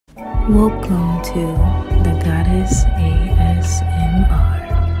Welcome to Dagoddess ASMR.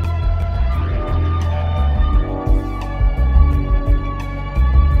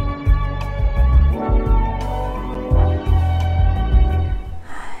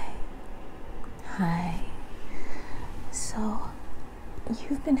 Hi. So,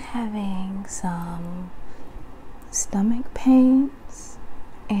 you've been having some stomach pains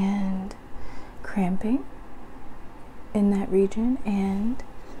and cramping in that region, and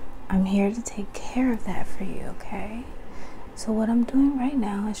I'm here to take care of that for you, okay? So what I'm doing right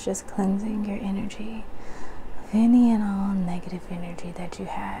now is just cleansing your energy of any and all negative energy that you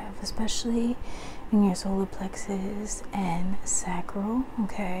have, especially in your solar plexus and sacral,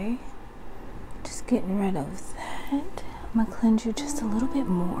 okay? Just getting rid of that. I'm gonna cleanse you just a little bit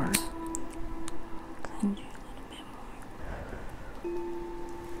more. Cleanse you a little bit more.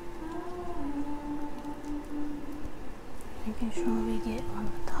 Making sure we get on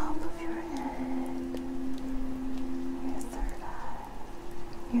the top of your head, your third eye,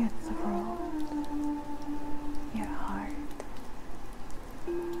 your throat, your heart,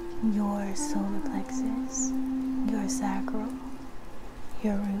 your solar plexus, your sacral,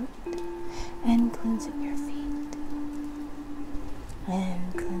 your root, and cleansing your feet.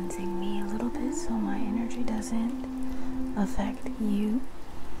 And cleansing me a little bit so my energy doesn't affect you.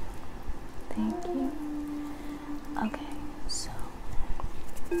 Thank you. Okay. So,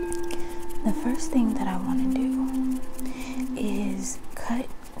 the first thing that I want to do is cut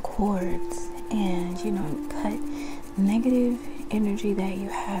cords and, cut negative energy that you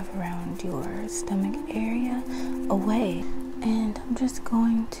have around your stomach area away. And I'm just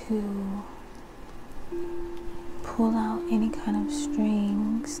going to pull out any kind of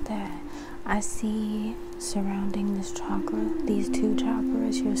strings that I see surrounding this chakra, these two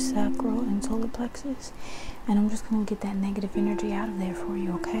chakras, your sacral and solar plexus, and I'm just going to get that negative energy out of there for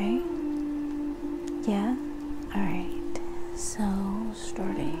you, okay? Yeah? Alright, so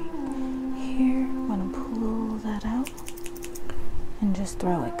starting here, I'm going to pull that out and just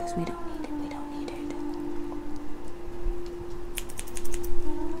throw it because we don't need it,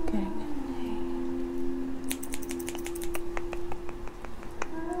 Getting it.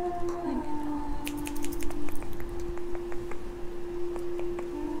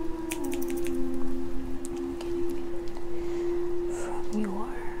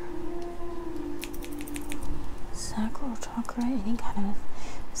 Chakra, any kind of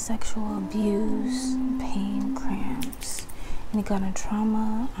sexual abuse, pain, cramps, any kind of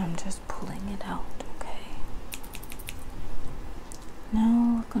trauma, I'm just pulling it out, okay?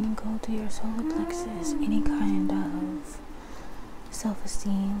 Now we're gonna go to your solar plexus, any kind of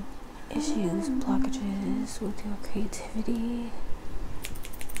self-esteem issues, blockages with your creativity,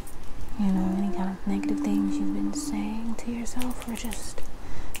 any kind of negative things you've been saying to yourself, we're just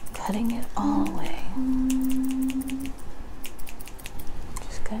cutting it all away.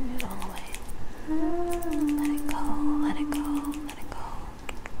 Cutting it all away. Let it go, let it go, let it go.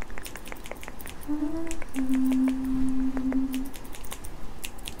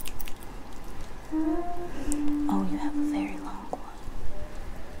 Oh, you have a very long one.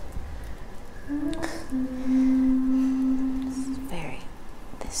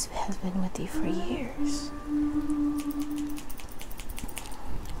 This has been with you for years.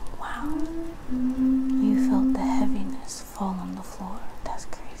 Wow. You felt the heaviness fall on the floor. That's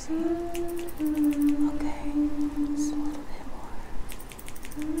crazy. Okay, just a little bit more.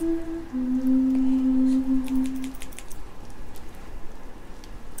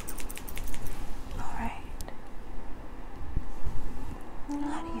 Okay. Alright.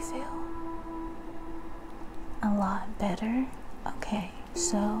 How do you feel? A lot better? Okay,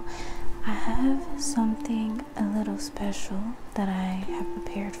 so I have something a little special that I have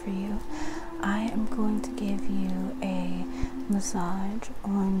prepared for you. I am going to give you a massage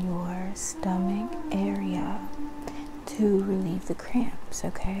on your stomach area to relieve the cramps,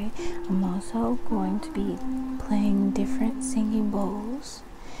 okay? I'm also going to be playing different singing bowls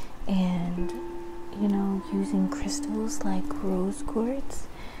and, using crystals like rose quartz,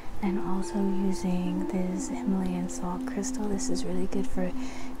 and also using this Himalayan salt crystal. This is really good for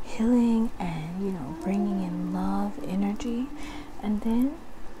healing and, bringing in love, energy. And then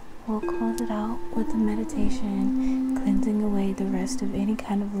we'll close it out with a meditation, cleansing away the rest of any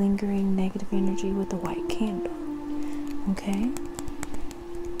kind of lingering negative energy with a white candle. Okay?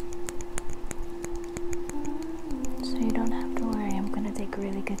 So you don't have to worry, I'm going to take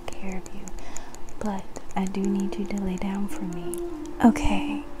really good care of you. But I do need you to lay down for me.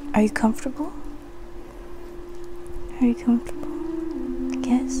 Okay. Are you comfortable? Are you comfortable?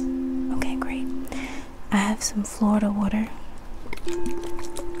 Yes? Okay, great. I have some Florida water.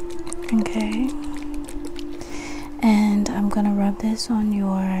 Okay. And I'm gonna rub this on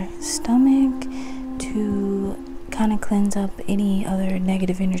your stomach to kind of cleanse up any other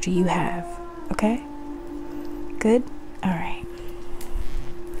negative energy you have. Okay? Good? Alright.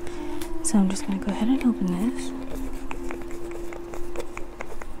 So I'm just gonna go ahead and open this.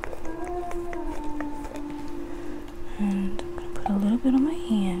 And I'm gonna put a little bit on my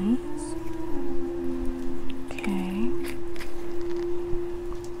hands. Okay.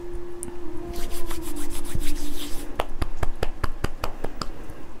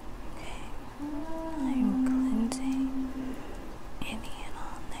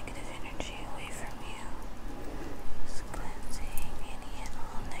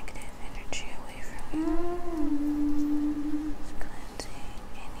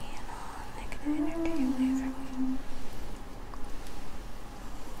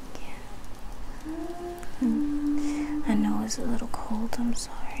 I know it's a little cold, I'm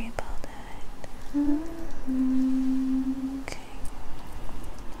sorry about that. Okay.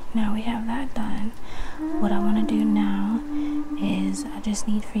 Now we have that done. What I want to do now is I just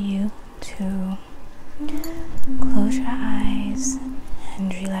need for you to close your eyes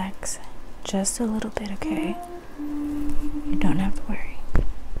and relax just a little bit, okay? You don't have to worry.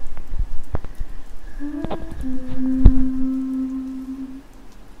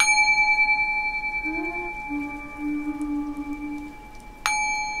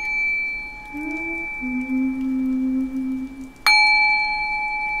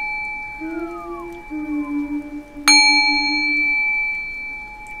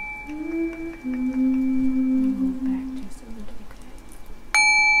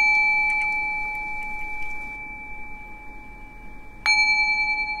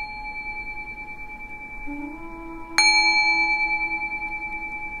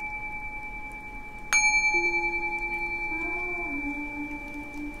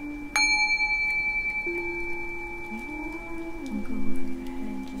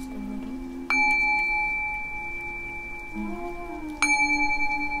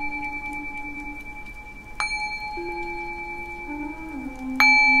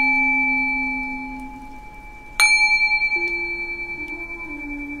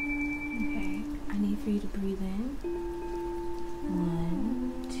 For you to breathe in.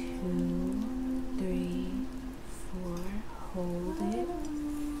 1, 2, 3, 4. Hold it,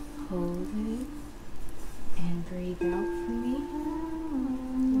 and breathe out for me.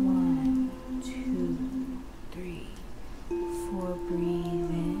 1, 2, 3, 4. Breathe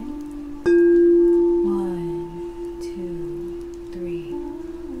in. 1, 2, 3,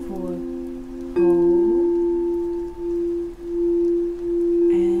 4. Hold.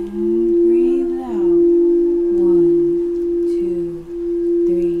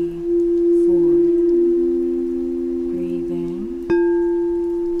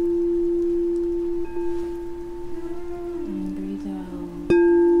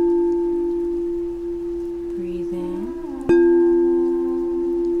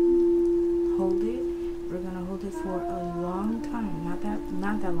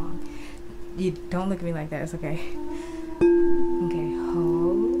 You don't look at me like that, it's okay. Okay,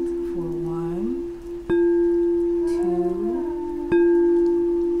 hold for 1,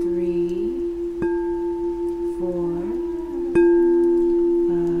 2, 3, 4,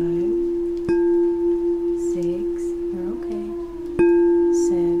 5, 6, you're okay.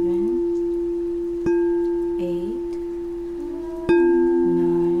 7, 8,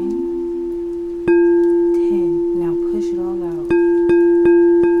 9, 10. Now push it all out.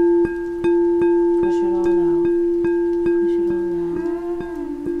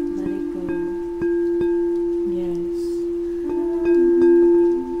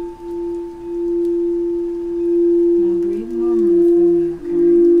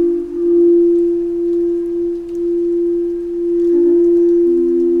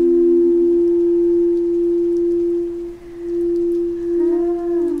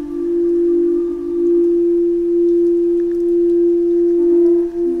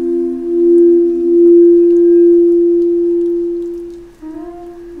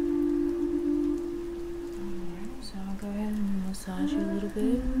 Massage you a little bit,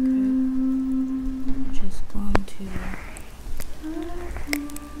 okay? I'm just going to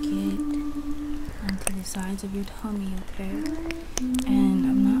get onto the sides of your tummy, okay? And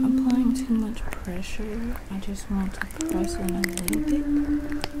I'm not applying too much pressure. I just want to press in a little bit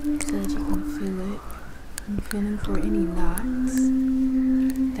so that you can feel it. I'm feeling for any knots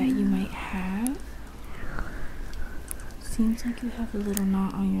that you might have. Seems like you have a little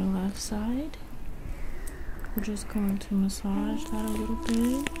knot on your left side. We're just going to massage that a little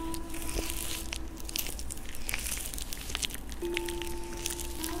bit.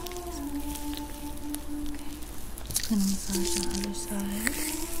 gonna massage the other side.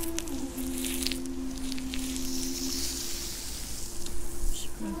 Just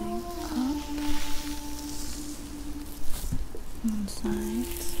rubbing up on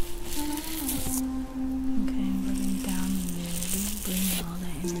sides. Okay, rubbing down the belly, bringing all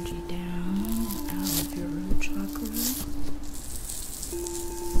that energy down out of your root chakra.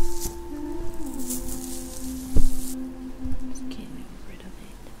 Just getting rid of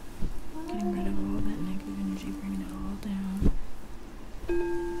it. Getting rid of all that negative energy, bringing it all down.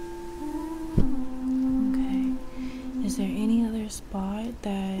 Okay. Is there any other spot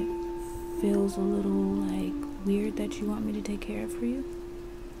that feels a little like weird that you want me to take care of for you?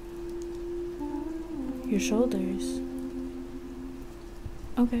 Your shoulders.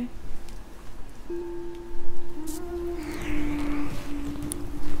 Okay.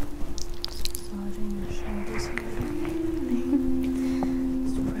 Massaging your shoulders here.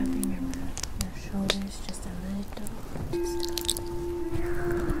 Just rubbing your shoulders just a little.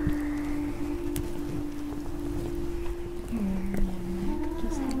 Your neck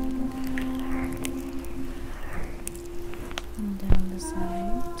just a little. And down the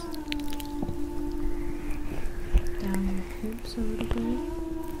sides. Down your hips a little bit.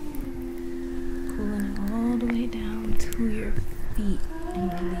 Pulling it all the way down to your feet and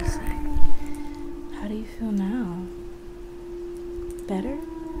releasing. How do you feel now? Better?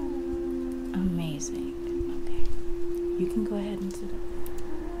 Amazing. Okay. You can go ahead and sit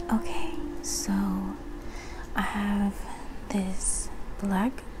up. Okay, so I have this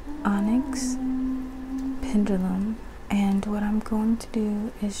black onyx pendulum, and what I'm going to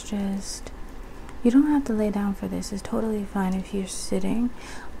do is just, you don't have to lay down for this, it's totally fine if you're sitting.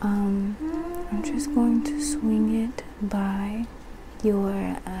 I'm just going to swing it by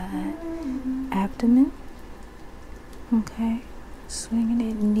your abdomen. Okay, swinging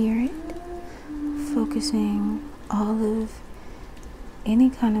it near it, focusing all of any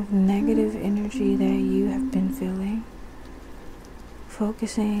kind of negative energy that you have been feeling,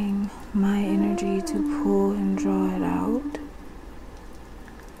 focusing my energy to pull and draw it out.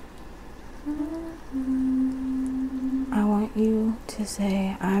 I want you to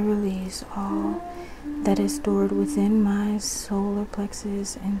say, I release all that is stored within my solar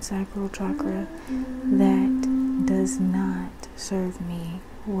plexus and sacral chakra that does not serve me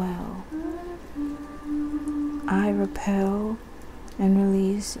well. I repel and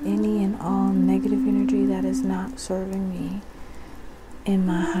release any and all negative energy that is not serving me in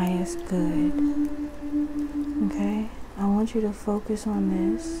my highest good. Okay? I want you to focus on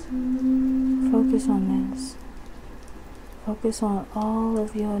this. Focus on this. Focus on all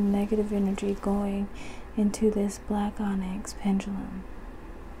of your negative energy going into this black onyx pendulum.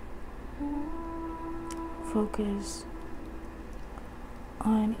 Focus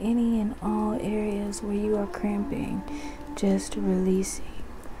on any and all areas where you are cramping. Just releasing.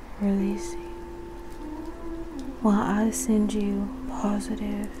 Releasing. While I send you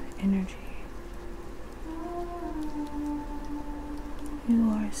positive energy.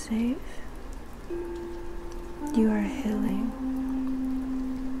 You are safe. You are healing.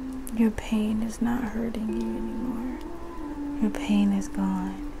 Your pain is not hurting you anymore. Your pain is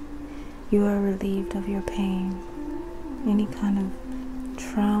gone. You are relieved of your pain. Any kind of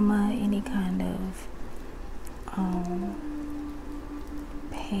trauma, any kind of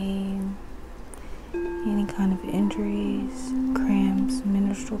pain, any kind of injuries, cramps,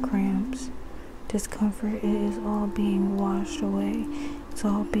 menstrual cramps, discomfort, it is all being washed away. It's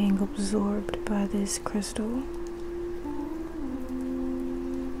all being absorbed by this crystal.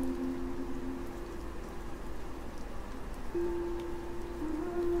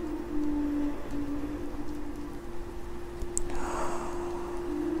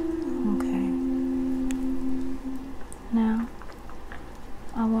 Okay. Now,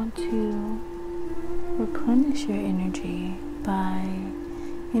 I want to replenish your energy by,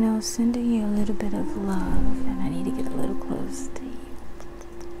 sending you a little bit of love, and I need to get a little close to you.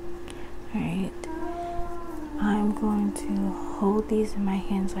 Alright, I'm going to hold these in my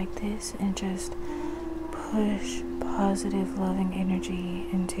hands like this and just push positive, loving energy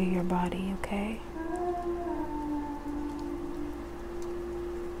into your body, okay?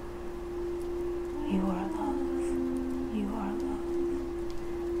 You are love. You are love.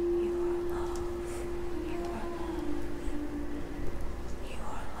 You are love. You are love. You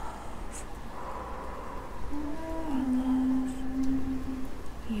are love. You are love.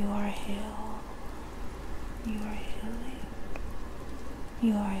 You are healed. You are healing.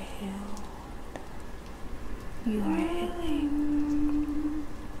 You are healed. You are healing.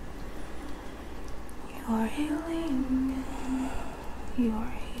 You are healing. You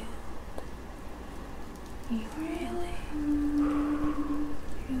are healed. You are healing.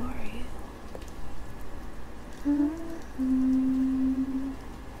 You are healed.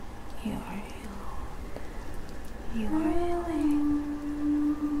 You are healed. You are healing.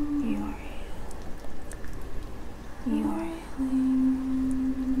 You are healed. You are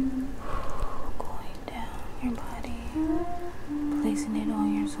healing. Going down your body, placing it on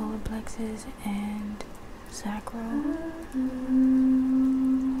your solar plexus and sacral,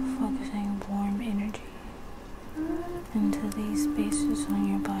 focusing warm energy into these spaces on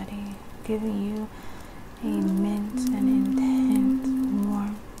your body, giving you immense and intense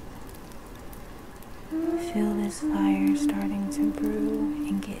warmth. Feel this fire starting to brew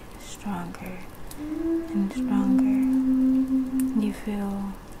and get stronger and stronger. You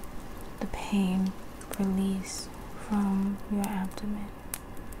feel the pain release from your abdomen.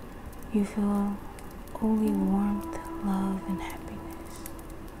 You feel only warmth, love, and happiness.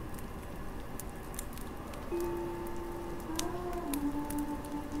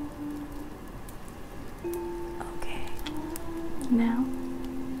 Okay, now,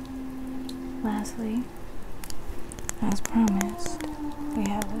 lastly, as promised, we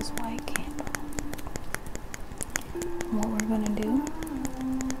have this white candle. What we're going to do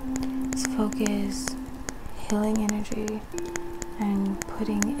is focus healing energy and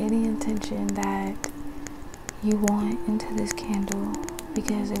putting any intention that you want into this candle,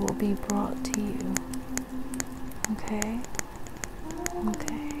 because it will be brought to you. Okay?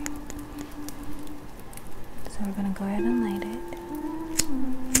 Okay. So we're going to go ahead and light it.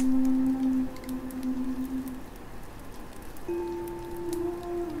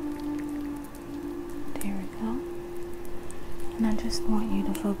 There we go. And I just want you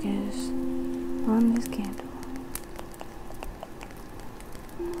to focus on this candle.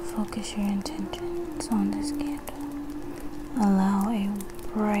 Focus your intentions on this candle. Allow a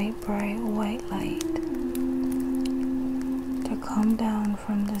bright, bright white light to come down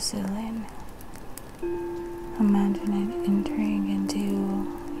from the ceiling. Imagine it entering into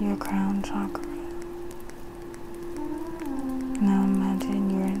your crown chakra. Now imagine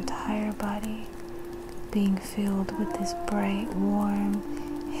your entire body being filled with this bright, warm,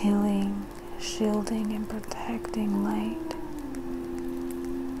 healing, shielding, and protecting light.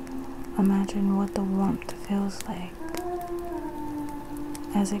 Imagine what the warmth feels like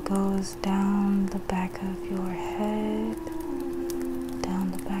as it goes down the back of your head,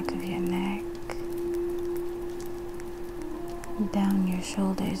 down the back of your neck, down your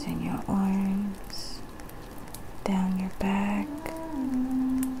shoulders and your arms, down your back,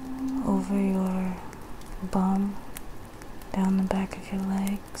 over your bum, down the back of your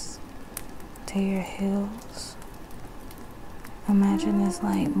legs, to your heels. Imagine this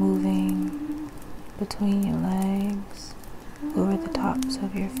light moving between your legs, over the tops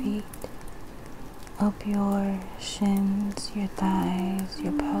of your feet, up your shins, your thighs,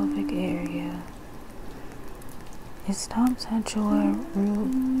 your pelvic area. It stops at your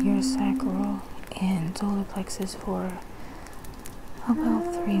root, your sacral, and solar plexus for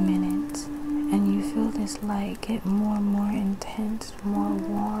about 3 minutes, and you feel this light get more and more intense, more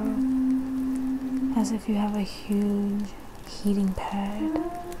warm, as if you have a huge heating pad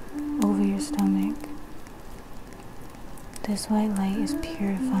over your stomach. This white light is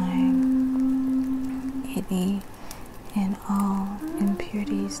purifying any and all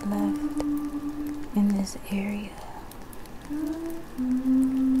impurities left in this area.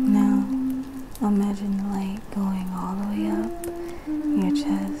 Now, imagine the light going all the way up your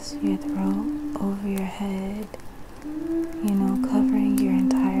chest, your throat, over your head, covering your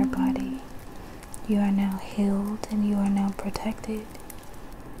entire body. You are now healed and you are now protected.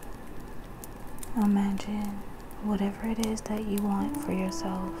 Imagine whatever it is that you want for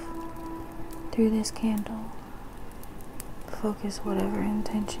yourself through this candle. Focus whatever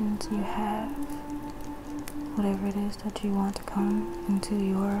intentions you have, whatever it is that you want to come into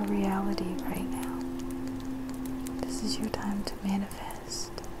your reality right now. This is your time to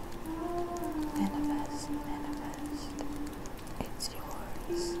manifest. Manifest, manifest. It's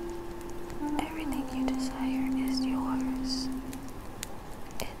yours. Everything you desire is yours.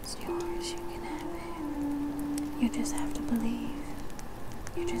 It's yours. You can have it. You just have to believe.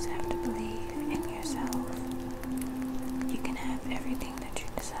 You just have to believe in yourself. You can have everything that you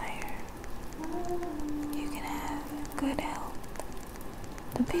desire. You can have good health.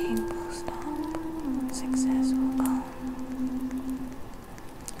 The pain will stop. Success will come.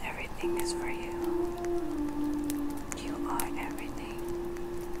 Everything is for you. You are everything.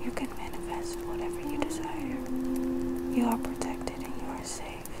 You can manifest whatever you desire. You are protected and you are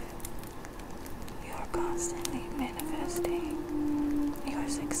safe. You are constantly manifesting your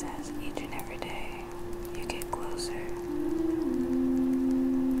success each and every day. You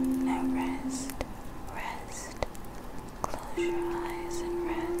your eyes and